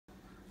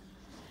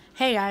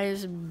Hey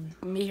guys,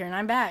 me here, and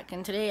I'm back,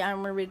 and today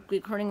I'm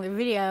recording the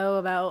video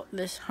about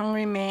this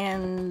Hungry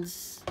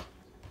Man's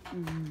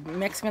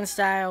Mexican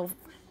style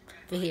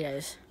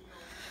fajitas.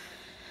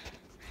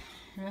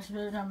 The recipe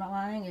I'm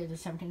outlining is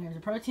 17 grams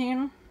of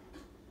protein,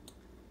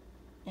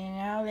 and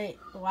now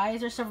why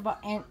is there stuff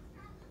about,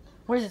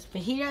 what is this,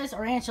 fajitas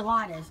or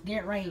enchiladas?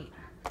 Get it right.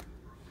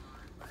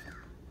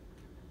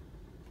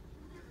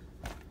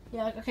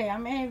 Yeah, okay,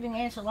 I'm having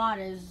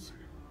enchiladas,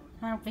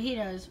 not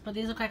fajitas, but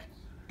these look like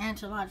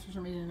enchiladas for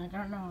some reason. Like, I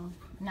don't know.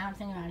 Now I'm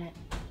thinking about it.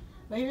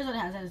 But here's what it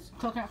has. It has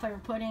coconut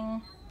flavored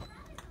pudding,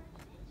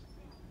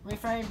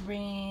 refried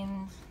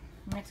beans,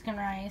 Mexican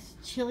rice,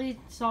 chili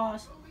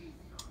sauce,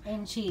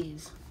 and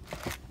cheese.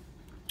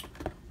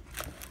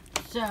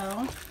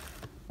 So,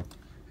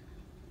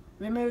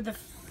 remove the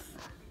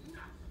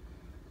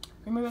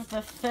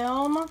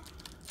film.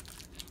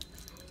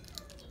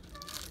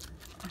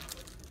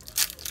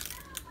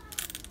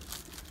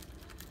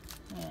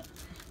 Yeah.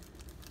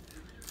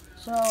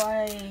 So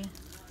I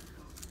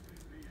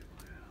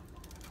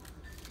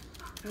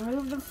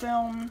remove the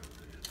film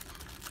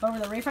over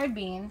the refried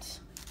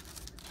beans.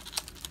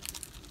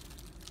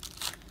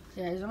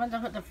 Yeah, I'm going to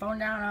put the phone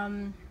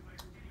down.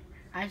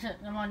 I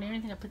don't want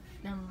anything to put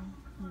them.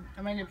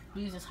 I'm going to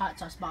use this hot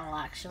sauce bottle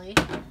actually.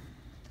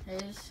 Here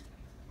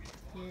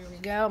we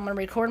go. I'm going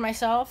to record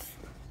myself.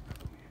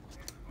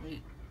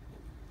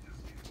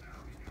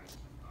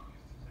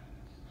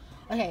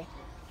 Okay,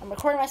 I'm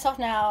recording myself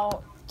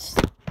now.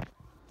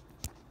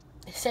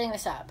 Setting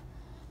this up.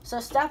 So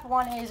step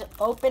one is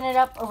open it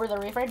up over the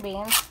refried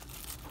beans.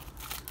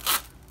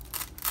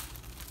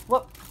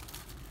 Whoop.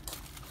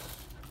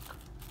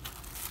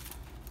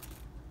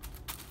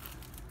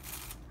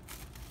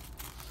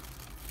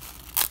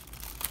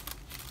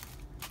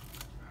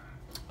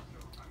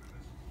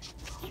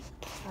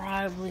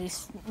 Probably.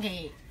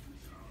 Okay.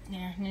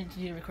 Yeah, I need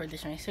to record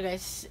this one. So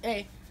guys,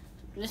 hey,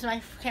 this is my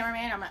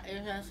cameraman. I'm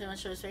going to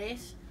show his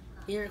face.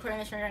 You're recording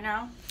this right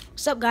now.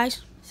 What's up,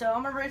 guys? So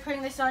I'm going to be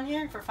putting this on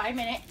here for 5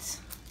 minutes.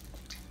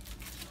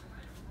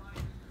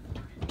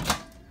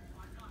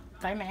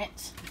 5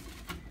 minutes.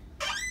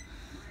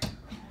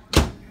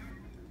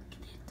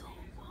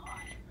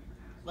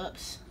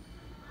 Whoops.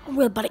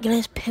 We're about to get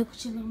his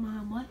pickles in the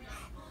mom. What?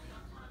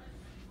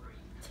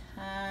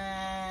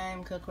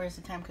 Time cook. Where's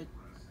the time cook?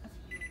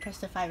 Press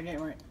the 5. It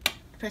didn't work.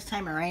 Press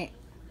timer, right?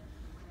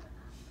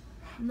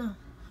 No.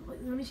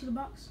 Wait, let me see the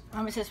box.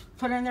 It says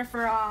put it in there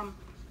for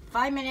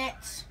 5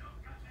 minutes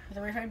with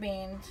the refried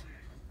beans.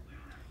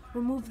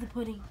 Remove the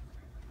pudding.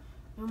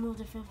 Remove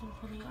the film from the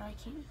pudding. I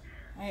can't.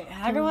 Wait,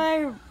 how do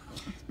I?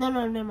 No,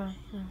 never mind.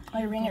 No,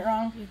 I ring it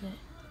wrong. You're good.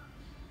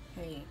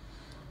 Wait.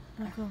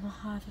 Knock over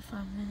high for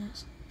 5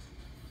 minutes.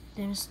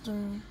 Then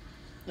stir.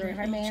 The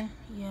refried bean.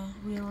 Yeah,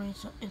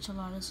 rearrange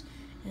enchiladas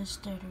and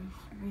stir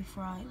the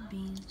refried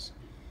beans.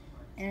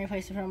 And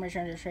replace the film,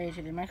 return to the tray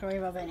to the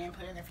microwave oven and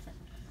put it in there for.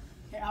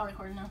 Here, I'll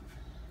record now.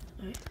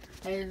 Right.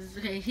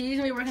 Okay, he's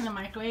gonna be working the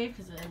microwave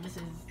because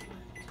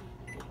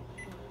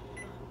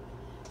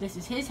this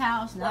is his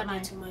house, not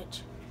mine. Too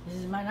much. This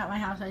is not my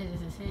house. This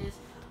is his.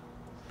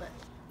 But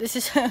this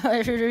is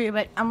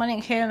but I'm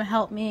letting him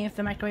help me with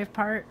the microwave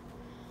part.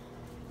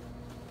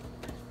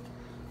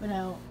 But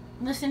no,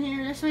 listen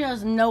here. This video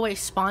is no way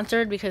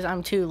sponsored because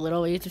I'm too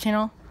little YouTube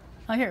channel.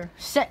 Oh here,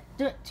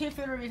 do it. 2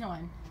 food reviews in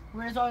 1.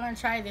 We're just all gonna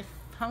try the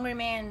Hungry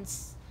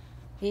Man's.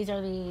 These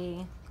are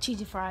the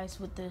cheesy fries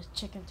with the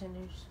chicken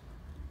tenders.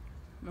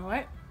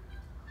 What?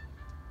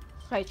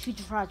 Like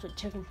cheesy fries with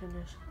chicken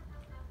tenders.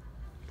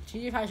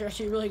 Cheesy fries are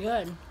actually really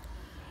good.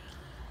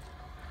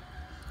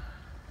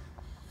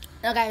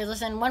 Now guys,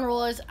 listen, one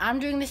rule is I'm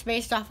doing this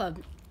based off of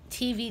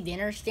TV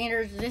dinner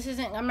standards.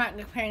 I'm not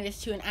comparing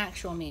this to an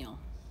actual meal.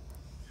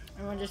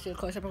 I'm gonna just do a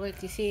close up real quick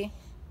to see.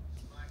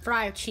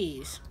 Fried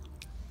cheese.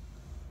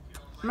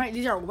 Right,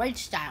 these are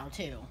wedge style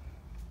too.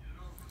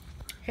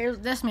 Here's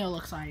what this meal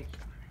looks like.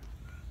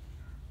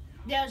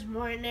 There's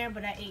more in there,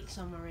 but I ate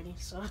some already,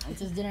 so.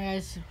 This is dinner,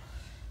 guys.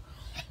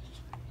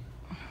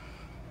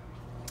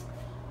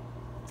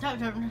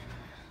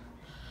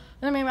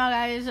 Meanwhile,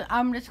 guys,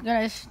 I'm just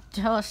gonna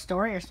tell a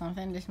story or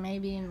something. This may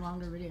be a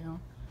longer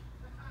video.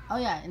 Oh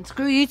yeah, and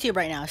screw YouTube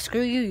right now.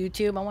 Screw you,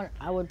 YouTube.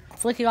 I would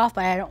flick you off,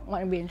 but I don't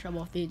want to be in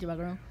trouble with the YouTube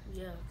algorithm.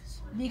 Yeah.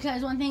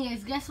 Because one thing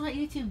is, guess what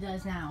YouTube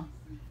does now?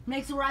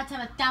 Makes it where I have to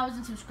have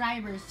 1,000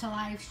 subscribers to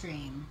live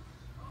stream.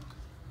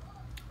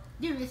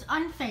 Dude, it's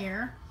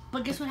unfair.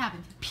 But guess what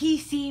happens?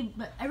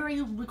 But everybody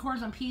who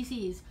records on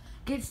PCs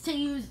gets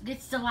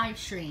to live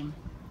stream.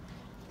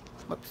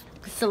 Whoops.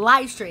 Gets to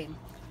live stream.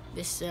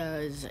 This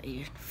is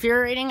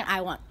infuriating.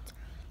 I want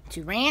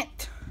to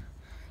rant.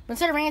 But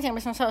instead of ranting, I'm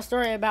just going to tell a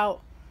story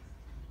about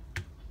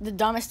the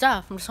dumbest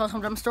stuff. I'm just telling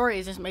some dumb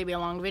stories. This may be a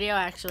long video,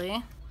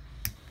 actually.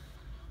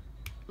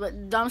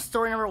 But dumb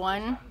story number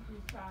 1.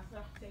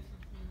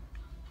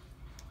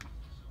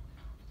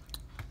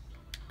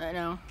 I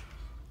know.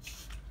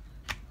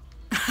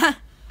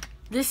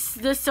 This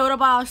soda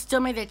bottle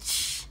still made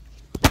it.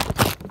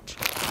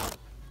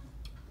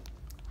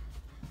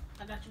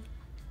 I got you.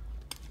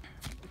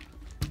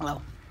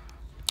 Well,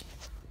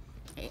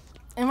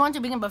 And once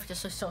we can both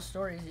just tell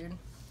stories, dude.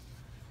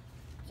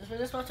 We're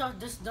just about to tell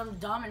just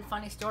dumb and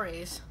funny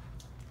stories.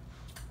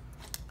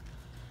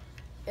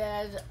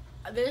 And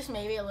this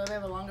may be a little bit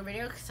of a longer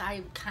video because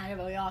I kind of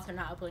owe y'all after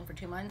not uploading for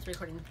 2 months,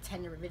 recording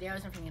 10 different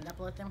videos and forgetting to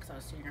upload them because I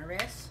was too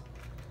nervous.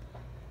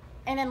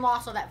 And then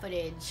lost all that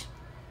footage.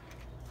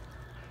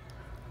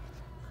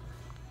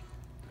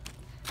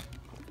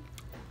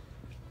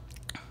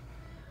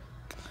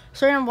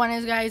 Story number 1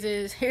 is, guys,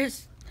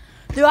 here's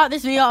throughout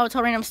this video I'll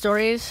tell random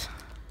stories.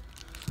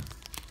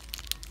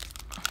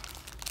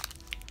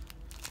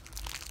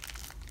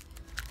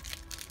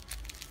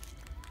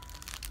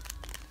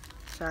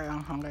 Sorry,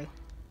 I'm hungry.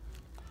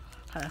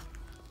 Okay.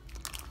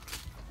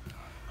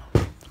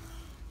 5.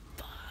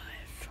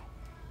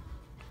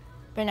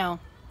 But no.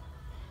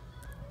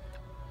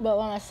 But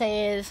what I'm gonna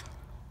say is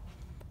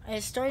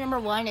story number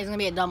 1 is gonna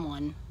be a dumb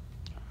one.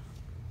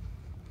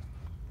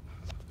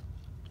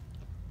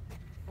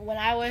 When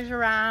I was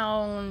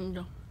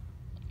around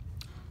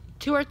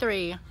 2 or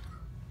 3,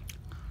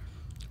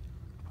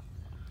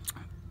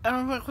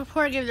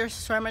 before I give this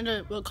story, I'm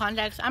into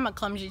context. I'm a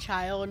clumsy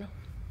child.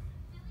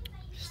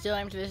 Still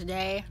am to this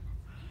day.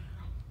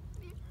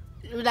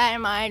 With that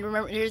in mind,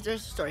 remember, here's the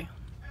story.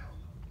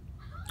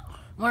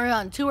 When we were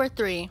around 2 or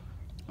 3,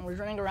 I was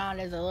running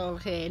around as a little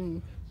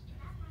kid,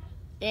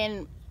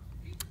 and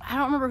I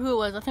don't remember who it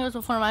was. I think it was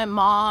with one of my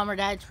mom or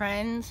dad's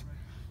friends,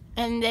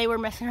 and they were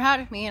messing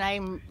around with me, and I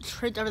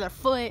tripped over their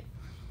foot,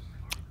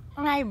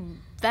 and I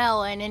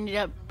fell and ended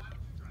up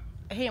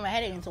hitting my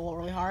head against the wall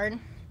really hard.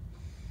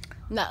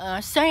 Not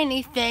gonna say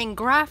anything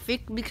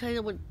graphic because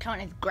it would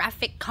count as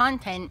graphic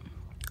content.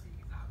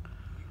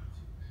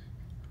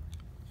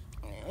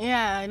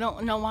 Yeah, I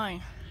don't know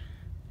why.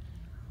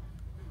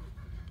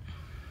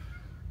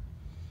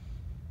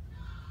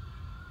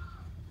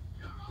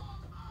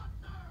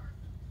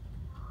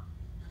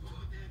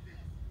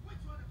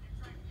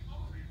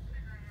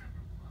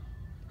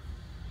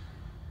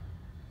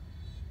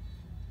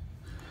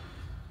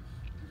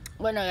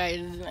 But no, guys,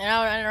 and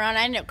I ran around,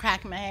 I ended up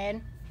cracking my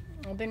head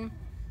open.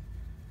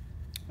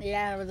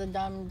 Yeah, it was a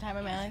dumb time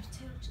of my life.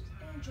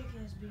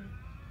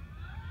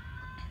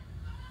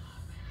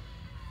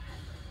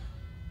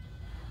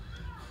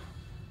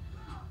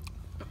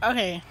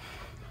 Okay,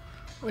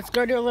 let's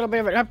go do a little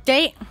bit of an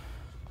update.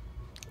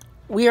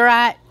 We are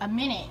at a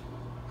minute.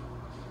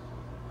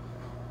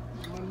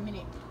 1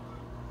 minute.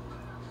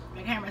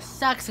 My camera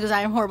sucks because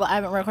I'm horrible. I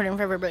haven't recorded in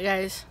forever, but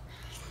guys,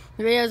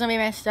 the video's gonna be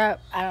messed up.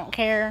 I don't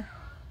care.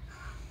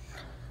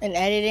 In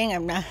editing,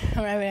 I'm not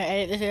gonna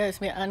edit this video. It's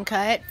gonna be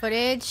uncut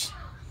footage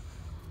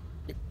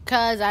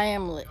because I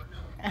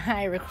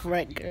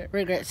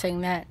regret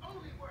saying that.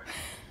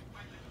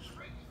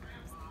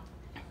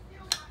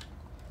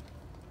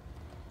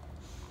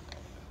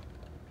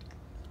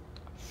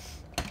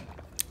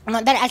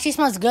 That actually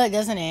smells good,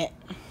 doesn't it?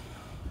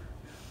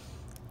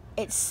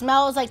 It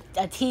smells like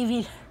a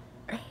TV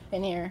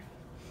in here.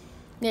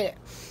 Yeah.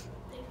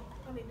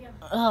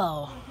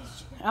 Oh.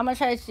 I'm gonna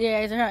try to,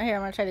 yeah, they're not here.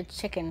 I'm gonna try the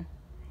chicken.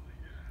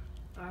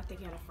 Oh, I think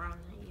you had a fry on it,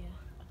 yeah.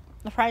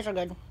 The fries are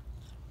good.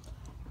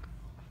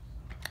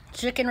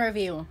 Chicken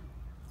review.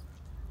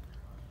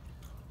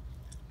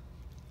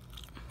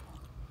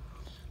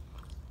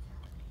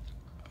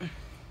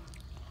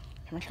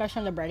 I'm just gonna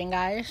show the breading,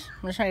 guys.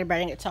 I'm just trying to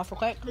breading itself real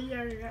quick. You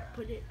already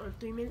put it on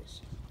 3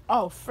 minutes?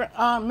 Oh,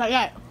 not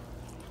yet.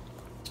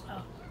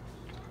 Oh.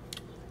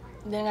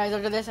 Then, guys,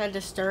 after this, I had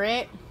to stir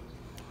it.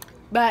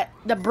 But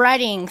the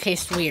breading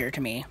tastes weird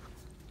to me.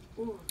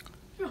 Ooh.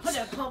 You put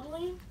that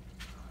bubbling?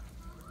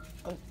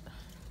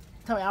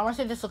 Tell me, I want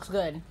to say this looks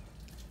good.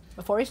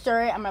 Before we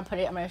stir it, I'm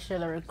gonna share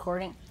the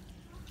recording.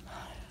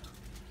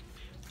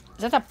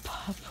 Is that the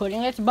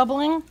pudding that's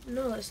bubbling?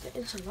 No, it's the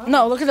enchilada.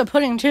 No, look at the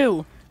pudding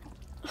too.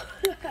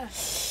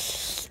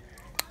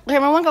 Okay,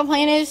 my one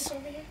complaint is.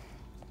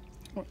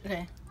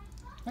 Okay,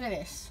 look at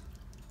this.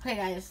 Okay,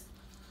 guys.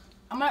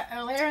 I'm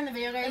gonna later in the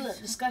video, guys. It looks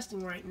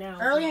disgusting right now.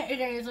 Earlier,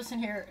 guys, listen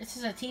here. This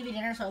is a TV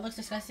dinner, so it looks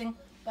disgusting.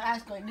 But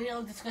ask, like, did it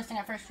look disgusting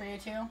at first for you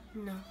too?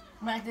 No.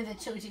 When I did the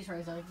chili cheese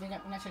fries, like,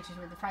 not chili cheese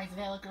fries, the fries, did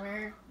they look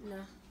weird?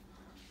 No.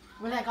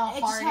 With like all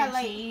It hard just had, and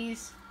like,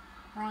 cheese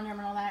around them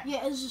and all that.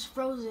 Yeah, it was just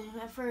frozen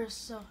at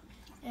first, so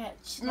yeah,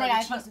 Right,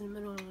 like cheese in the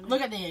middle of it.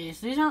 Look at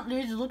these. These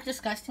look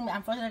disgusting, but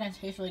I'm feel like they're gonna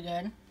taste really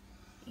good.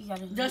 You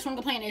gotta Just one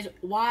complaint is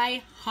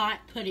why hot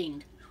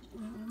pudding?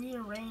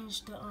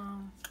 rearrange the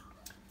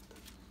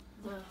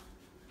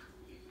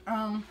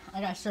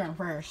I gotta stir them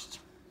first.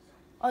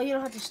 Oh, you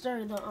don't have to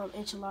stir the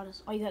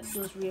enchiladas. All you have to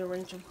do is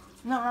rearrange them.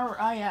 No, remember,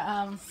 oh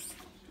yeah,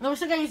 no, we're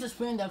still gonna use the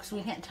spoon though, because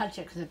we can't touch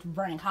it because it's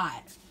burning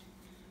hot.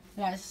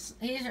 Yes,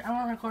 I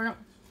want to record it.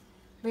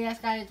 But yes,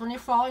 guys, when you're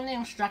following the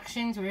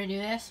instructions, we're gonna do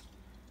this.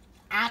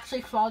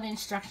 Actually follow the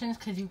instructions,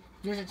 because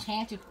there's a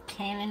chance you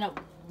can end up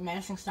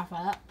messing stuff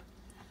up.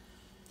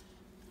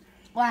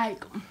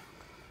 Like,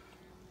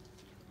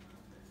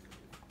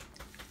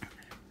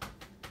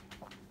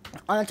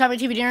 on the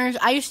topic of TV dinners,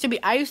 I used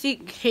to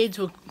eat kids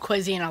with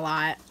cuisine a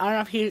lot. I don't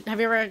know if have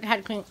you ever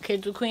had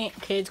kids with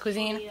kids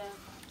cuisine? Yeah.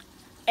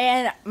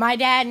 And my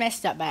dad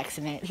messed up by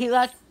accident. He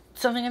left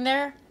something in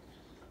there,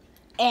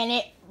 and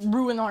it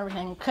ruined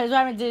everything. Because what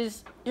happens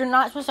is, you're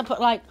not supposed to put,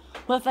 like,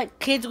 with, like,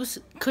 kids'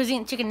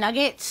 cuisine chicken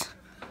nuggets,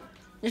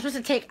 you're supposed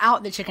to take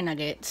out the chicken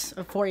nuggets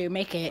before you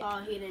make it.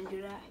 Oh, he didn't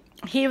do that.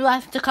 He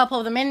left a couple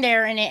of them in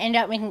there, and it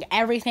ended up making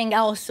everything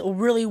else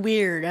really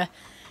weird.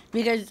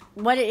 Because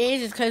what it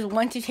is because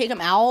once you take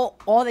them out,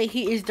 all the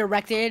heat is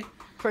directed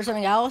for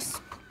something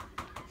else.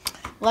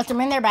 Left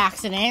them in there by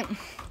accident.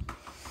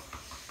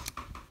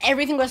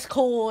 Everything was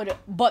cold,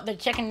 but the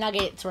chicken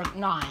nuggets were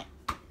not.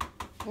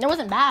 It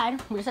wasn't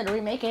bad. We just had to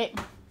remake it.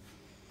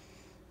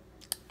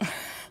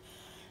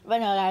 But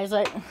no, guys,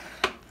 like,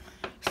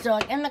 so,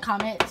 like, in the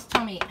comments,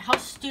 tell me, how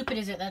stupid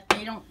is it that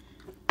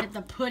that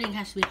the pudding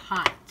has to be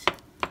hot?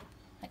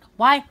 Like,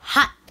 why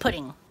hot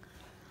pudding?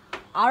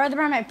 I'd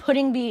rather have my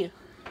pudding be...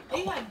 Oh,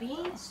 you got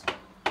beans?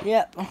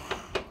 Yep.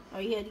 Oh,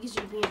 yeah, these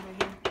are beans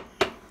right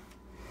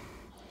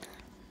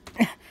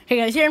here. Hey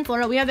guys, here in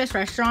Florida, we have this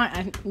restaurant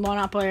at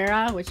La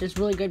Pollera, which is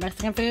really good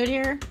Mexican food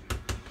here.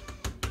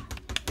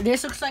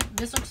 This looks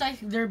like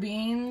their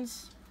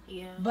beans,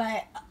 Yeah.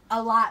 but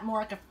a lot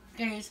more.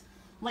 Guys,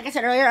 like I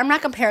said earlier, I'm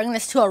not comparing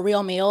this to a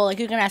real meal. Like,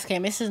 you can ask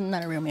him, this is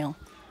not a real meal.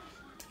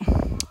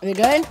 Is it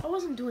good? I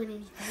wasn't doing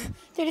anything.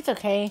 Dude, it's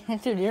okay.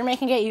 Dude, you're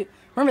making it. You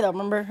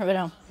remember? But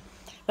no.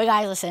 But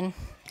guys, listen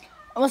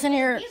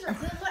here. These are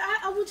good, but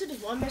I went to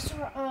this one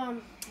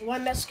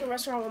Mexican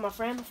restaurant with my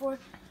friend before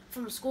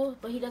from school,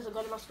 but he doesn't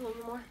go to my school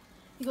anymore.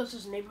 He goes to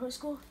his neighborhood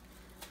school.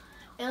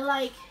 And,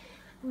 like,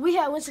 we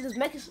went to this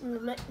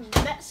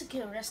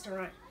Mexican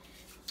restaurant.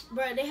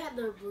 Bro, they had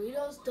the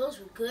burritos. Those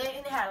were good.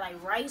 And they had,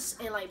 like, rice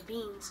and, like,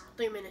 beans.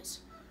 3 minutes.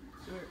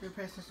 You're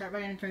pressed to start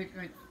right into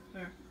right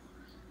there.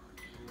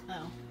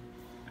 Oh.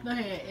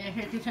 Okay,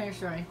 here, keep telling your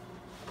story.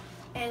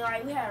 And,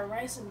 like, we had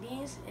rice and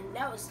beans, and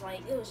that was,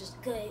 like, it was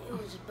just good. It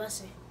was just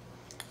busting.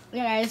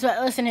 Yeah, guys, but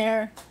listen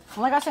here.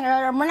 Like I said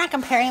earlier, we're not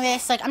comparing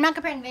this. Like, I'm not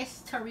comparing this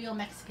to real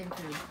Mexican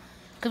food.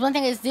 Because one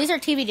thing is, these are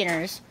TV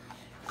dinners.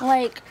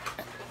 Like,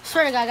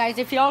 swear to God, guys,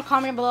 if y'all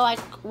comment below,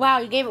 like, wow,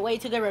 you gave it way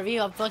too good a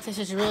review, I feel like this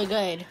is really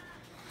good.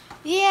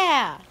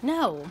 Yeah,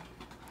 no.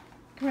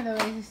 Come here, though,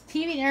 guys.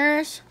 TV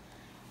dinners,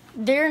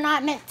 they're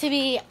not meant to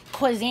be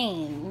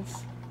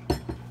cuisines.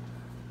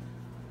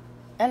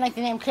 And like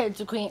the name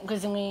kids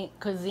cuisine.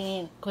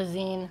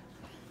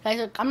 Guys,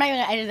 look, I'm not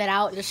even gonna edit that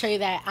out to show you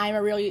that I'm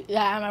a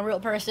real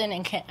person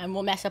and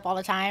will mess up all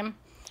the time.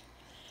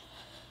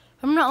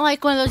 I'm not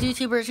like one of those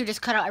YouTubers who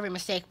just cut out every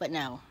mistake, but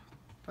no,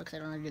 because I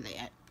don't want to do that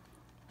yet.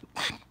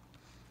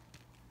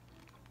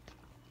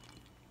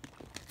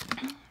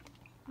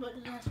 What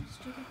did I have to do?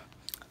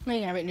 No, you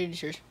can have it, new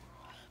dishes.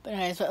 But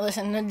anyways, but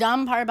listen, the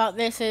dumb part about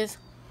this is,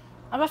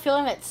 I have a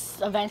feeling that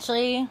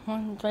eventually,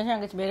 when Twitter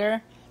gets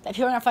bigger, that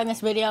people are gonna find this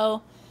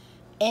video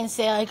and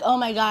say like, oh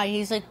my god,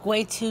 he's like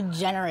way too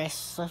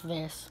generous with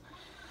this.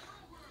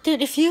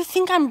 Dude, if you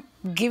think I'm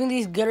giving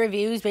these good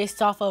reviews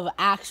based off of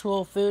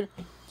actual food,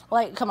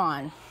 like, come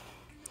on.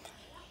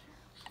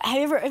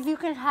 If you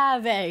could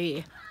have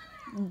a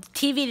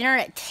TV dinner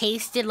that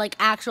tasted like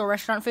actual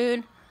restaurant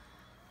food,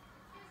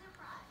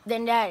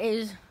 then that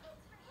is...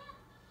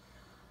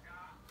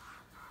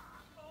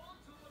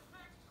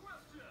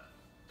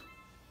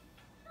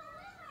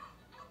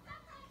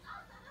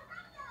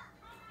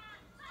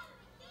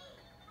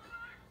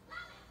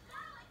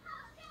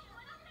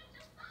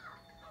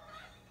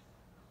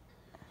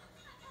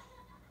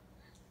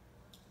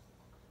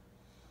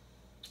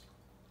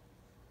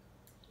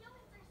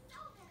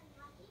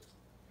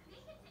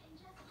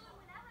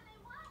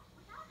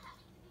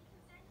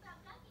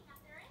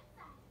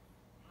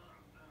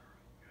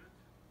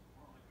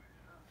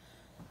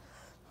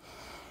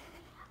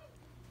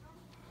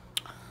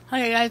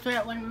 Okay, guys, we're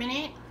at 1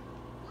 minute.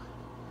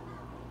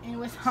 And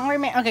with Hungry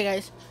Man... Okay,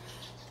 guys.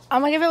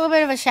 I'm going to give a little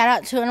bit of a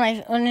shout-out to a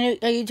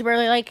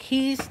YouTuber. Like,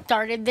 he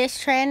started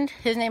this trend.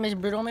 His name is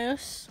Brutal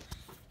Moose.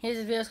 His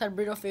video's called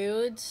Brutal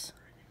Foods.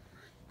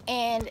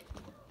 And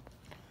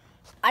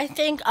I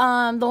think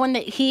the one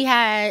that he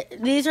had...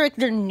 These are, like,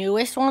 their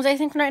newest ones, I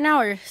think, right now.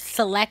 Or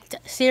Select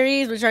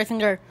series, which I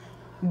think are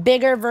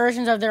bigger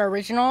versions of their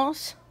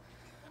originals.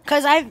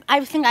 Because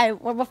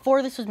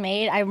before this was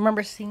made, I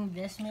remember seeing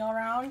this meal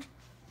around.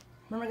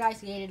 Remember,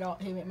 guys, he ate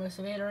most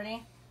of it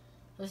already.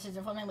 This is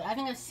the full thing, but I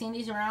think I've seen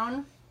these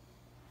around.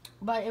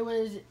 But there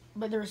was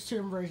two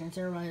different versions.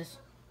 There was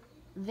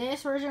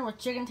this version with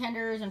chicken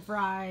tenders and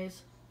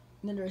fries,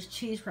 and then there was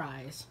cheese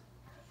fries,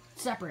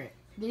 separate.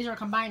 These are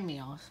combined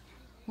meals.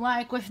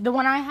 Like with the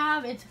one I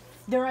have,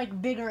 they're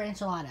like bigger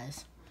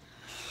enchiladas.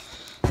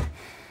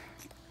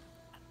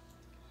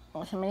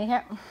 Oh, somebody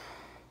here.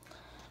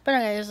 But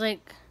okay, it's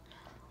like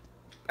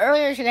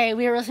earlier today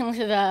we were listening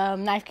to the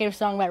Knife Game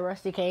song by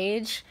Rusty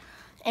Cage.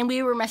 And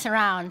we were messing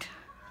around.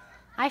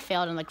 I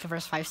failed in like the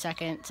first 5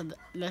 seconds of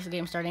the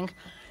game starting.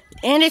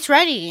 And it's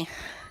ready.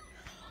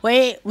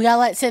 Wait, we gotta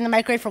let it sit in the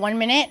microwave for 1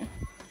 minute.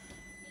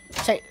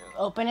 Should I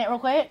open it real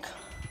quick?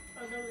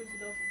 Oh, don't leave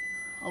it open.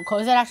 Oh,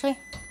 close it actually?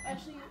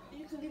 Actually,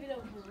 you can leave it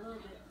open a little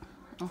bit.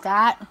 Like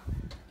that.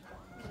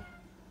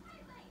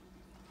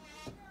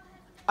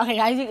 Okay,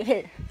 guys,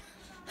 here.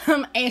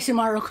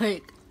 ASMR real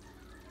quick.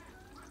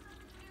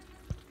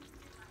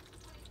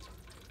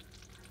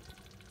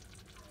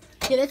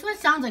 Yeah, that's what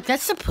it sounds like.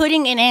 That's the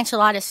pudding and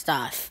enchilada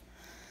stuff.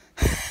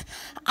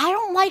 I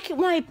don't like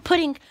my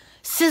pudding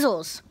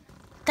sizzles.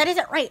 That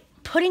isn't right.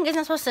 Pudding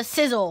isn't supposed to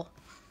sizzle.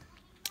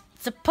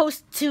 It's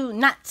supposed to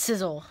not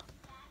sizzle.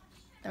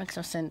 That makes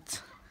no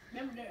sense.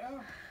 Remember, there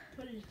are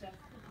pudding stuff.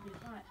 That could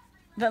be hot.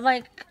 But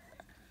like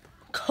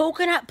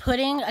coconut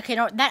pudding, okay,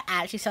 no, that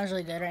actually sounds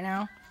really good right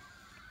now.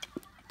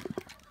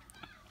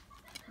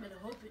 But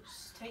I hope it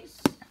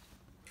tastes.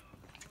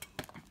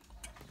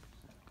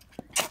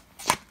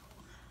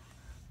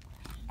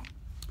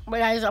 But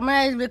guys, I'm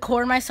gonna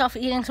record myself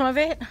eating some of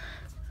it.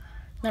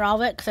 Not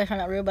all of it, because I found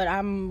that rude, but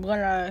I'm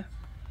gonna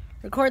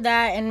record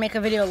that and make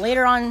a video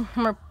later on.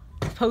 I'm gonna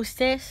post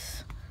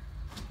this.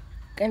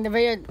 And the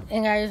video,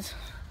 and guys,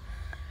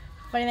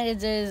 funny thing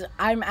is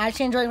I'm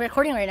actually enjoying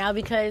recording right now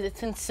because it's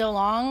been so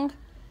long.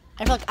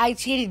 I feel like I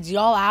cheated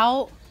y'all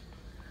out.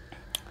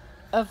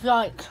 I feel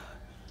like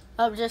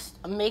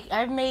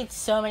I've made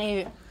so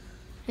many.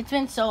 It's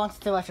been so long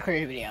since I watched a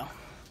creative video.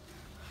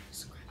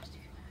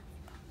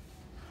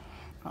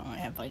 I only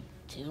have like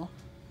 2.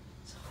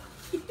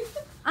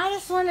 I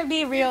just want to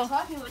be real. You're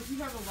talking like you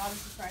have a lot of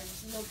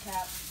surprises. No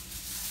cap.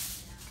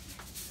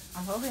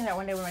 I'm hoping that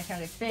one day when my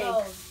channel gets big.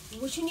 No,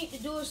 what you need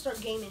to do is start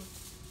gaming.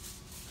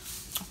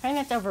 I think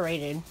that's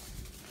overrated.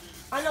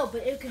 I know,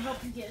 but it can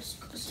help you get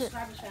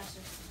subscribers faster.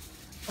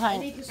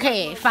 Fine.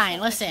 Okay, fine.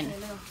 Listen.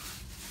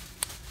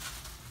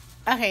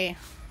 Okay.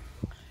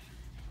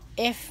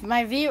 If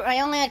my view, I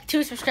only have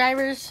 2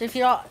 subscribers. If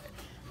you all,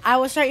 I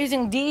will start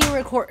using D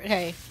record.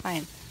 Okay,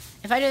 fine.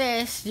 If I do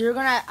this,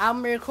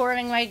 I'm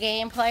recording my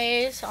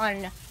gameplays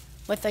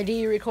with a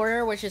D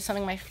recorder, which is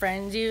something my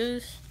friends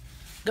use.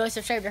 Go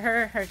subscribe to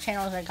her. Her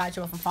channel is like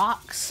Gotcha from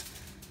Fox.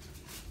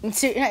 And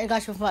not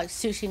Gotcha from Fox,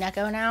 Sushi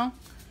Neko now.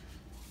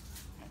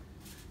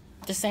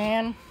 Just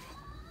saying.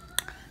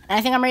 And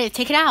I think I'm ready to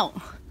take it out.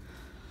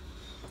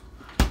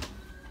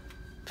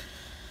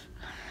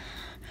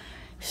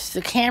 So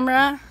the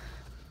camera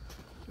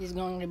is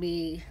going to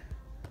be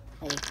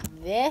like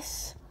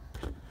this.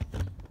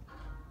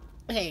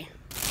 Okay.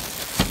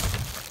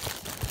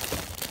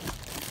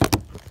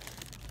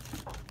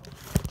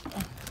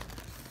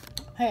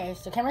 Okay,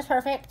 so the camera's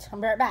perfect. I'll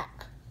be right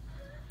back.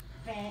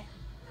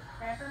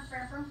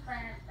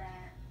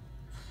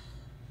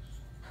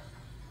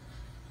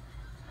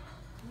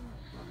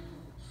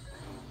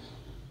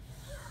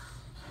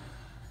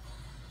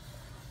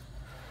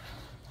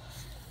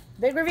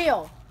 Big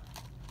reveal.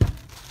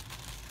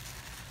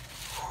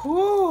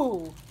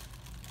 Whoo!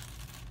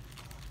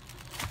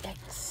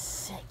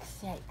 Yikes.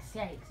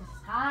 This is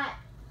hot.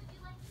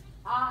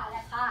 Ah,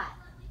 that's hot.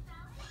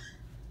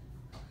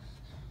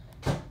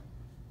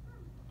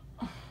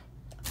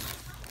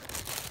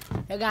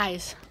 Hey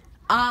guys.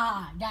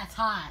 Ah, that's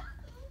hot.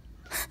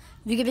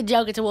 You get the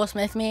joke? It's a Will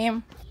Smith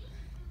meme.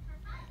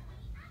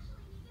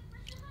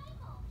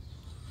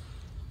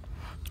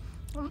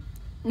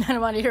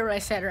 None of you hear what I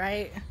said,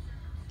 right?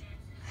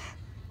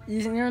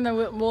 You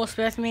remember the Will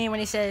Smith meme when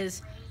he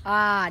says,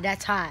 "Ah,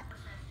 that's hot."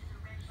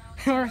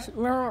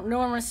 Remember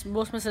when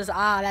Will Smith says,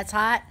 "Ah, that's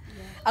hot"?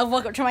 Yeah. I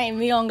walk up to my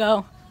meal and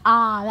go,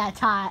 "Ah, that's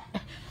hot."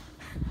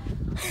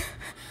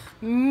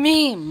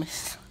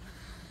 Memes.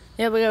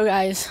 Here we go,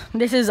 guys.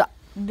 This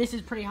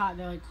is pretty hot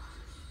though.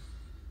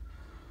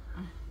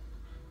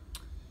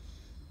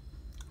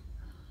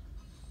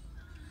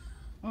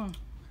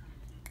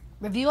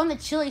 Review on the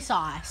chili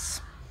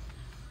sauce.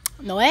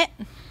 Know it?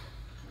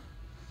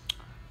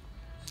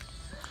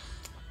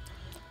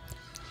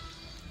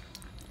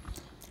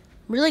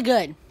 Really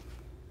good.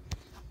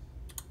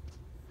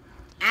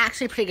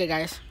 Actually pretty good,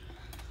 guys.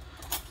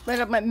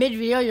 But my mid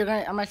video,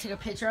 I'm gonna take a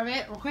picture of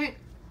it real quick.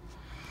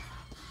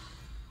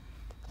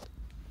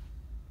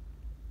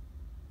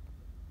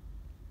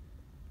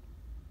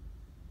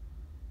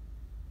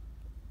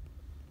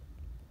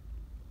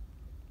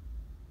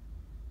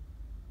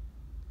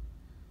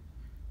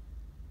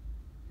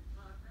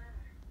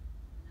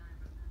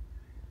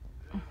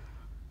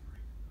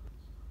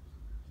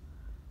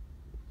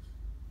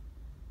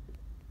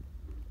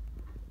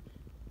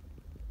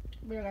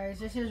 But guys,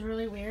 this is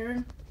really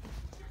weird.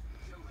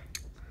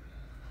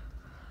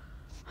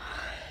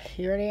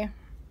 You ready?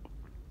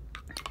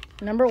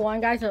 Number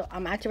 1, guys,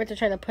 I'm actually about to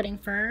try the pudding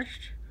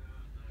first.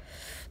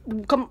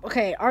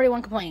 Okay, already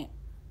 1 complaint.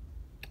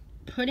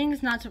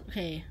 Pudding's not so,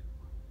 okay.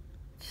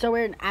 So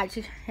weird.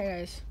 Actually,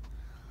 hey guys.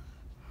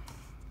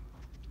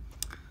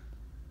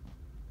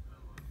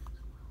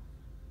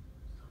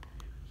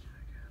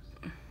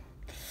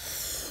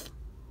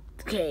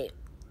 Okay.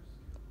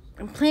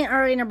 Complaint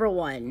already number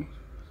 1.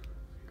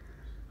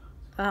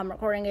 I'm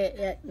recording it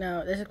yet.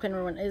 No, this is complaint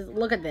number 1.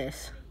 Look at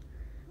this.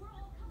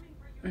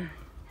 You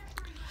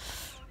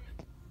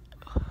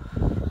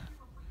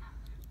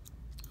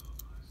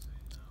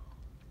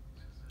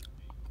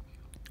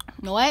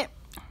know what?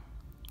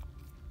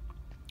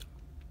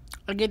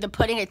 I'll give the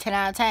pudding a 10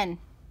 out of 10.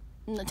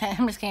 I'm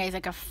just kidding. It's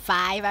like a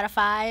 5 out of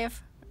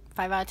 5.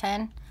 5 out of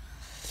 10.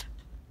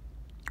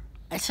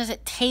 It says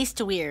it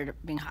tastes weird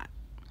being hot.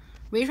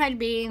 Refried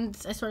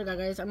beans. I swear to God,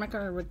 guys, I'm not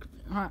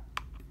gonna.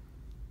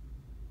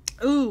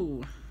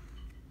 Ooh.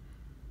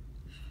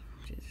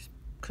 It's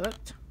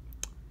cooked.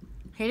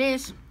 Here it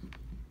is.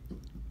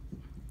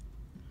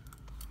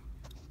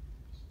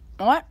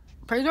 What?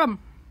 Pretty good.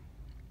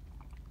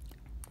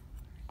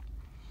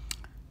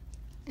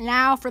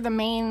 Now for the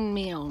main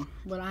meal.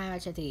 What I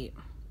like to eat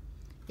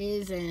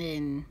is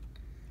an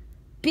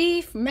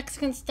beef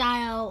Mexican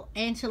style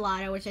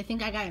enchilada, which I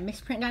think I got a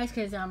misprint, guys,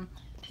 because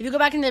if you go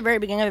back in the very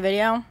beginning of the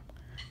video,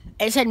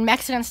 it said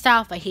Mexican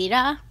style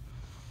fajita,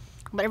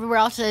 but everywhere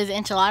else says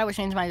enchilada, which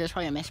means there's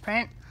probably a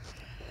misprint.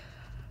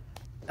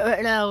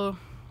 No,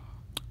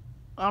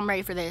 I'm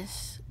ready for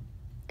this.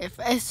 If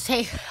I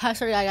say,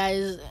 sorry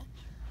guys,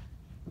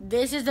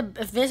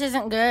 if this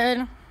isn't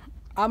good,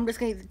 I'm just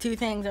gonna eat the two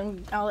things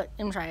and I'll let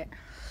him try it.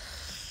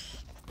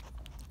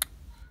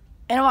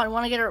 And what?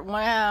 Want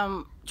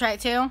to try it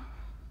too?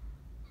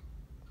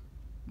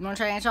 You want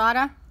to try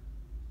enchilada?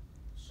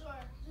 Sure.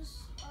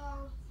 Just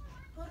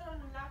put it on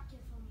a napkin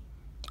for me.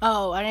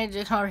 Oh, I need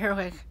to come over here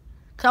real quick.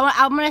 Cause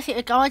I'm gonna see.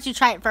 I'll let you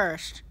try it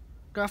first.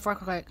 Go for it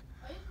real quick.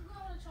 Oh, you can go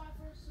ahead and try it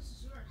first. This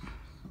is yours.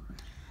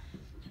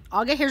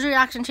 I'll get his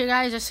reaction too,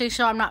 guys, just to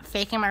show I'm not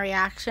faking my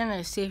reaction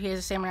and see if he has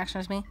the same reaction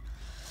as me.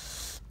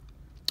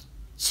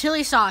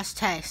 Chili sauce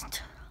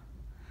test.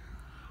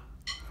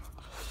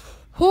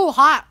 Ooh,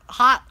 hot.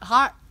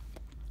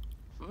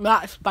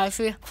 Not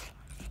spicy.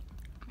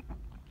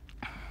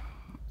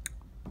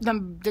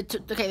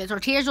 Okay, the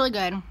tortilla is really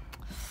good.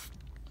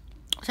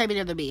 Same bit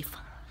of the beef.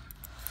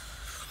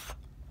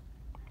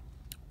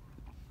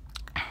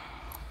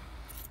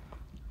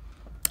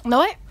 You know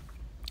what?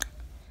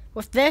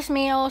 With this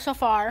meal so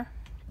far,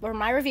 or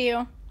my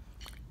review,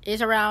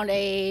 is around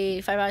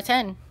a 5 out of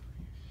 10.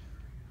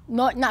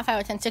 No, not 5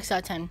 out of 10, 6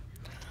 out of 10.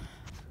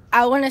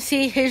 I want to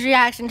see his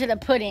reaction to the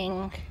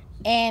pudding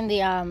and the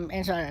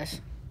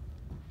enchiladas.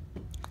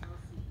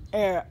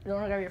 Here, you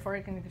want to grab your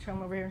fork and you can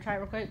come over here and try it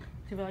real quick?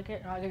 See if you like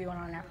it. Or I'll give you one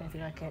on a napkin if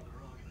you like it.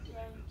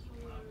 Yeah,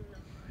 give me one.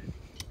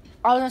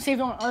 I was gonna see if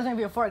you want, I was gonna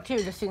give you a fork too,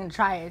 just so you can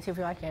try it and see if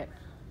you like it.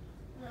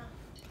 No.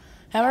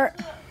 Remember?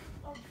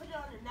 I'll put it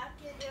on a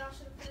napkin, then I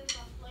should put it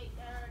on a plate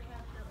that I already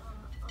have in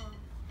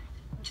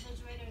the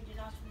refrigerator, and then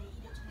I was gonna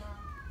eat it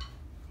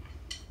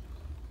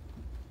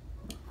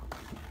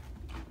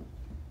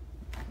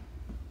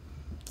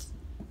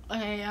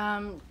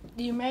tomorrow.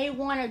 Okay, you may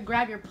want to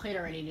grab your plate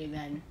already, dude,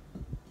 then.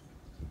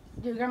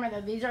 Dude, remember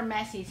that these are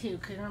messy too,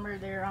 because remember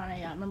they're on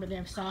a, remember they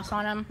have sauce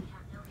on them.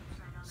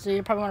 So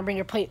you probably want to bring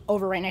your plate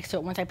over right next to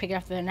it once I pick it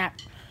off the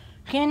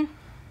napkin.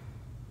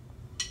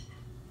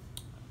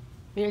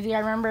 Because I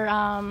remember,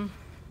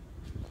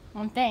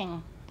 one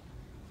thing.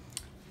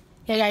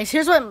 Yeah, guys,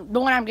 here's what the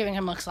one I'm giving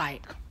him looks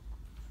like.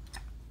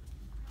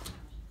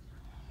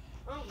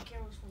 I don't care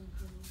which one you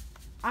give me.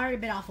 I already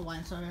bit off of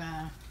one, so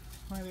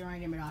whenever you want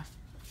to get it off.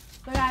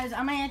 But guys,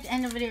 I'm going to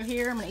end the video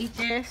here. I'm going to eat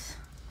this.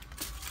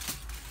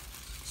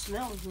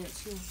 Smells good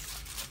too.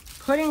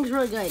 Pudding's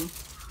really good.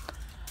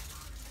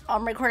 I'll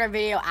record a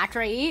video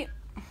after I eat.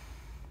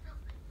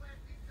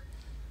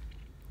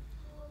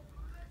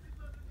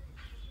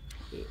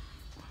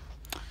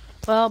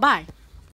 Well, bye.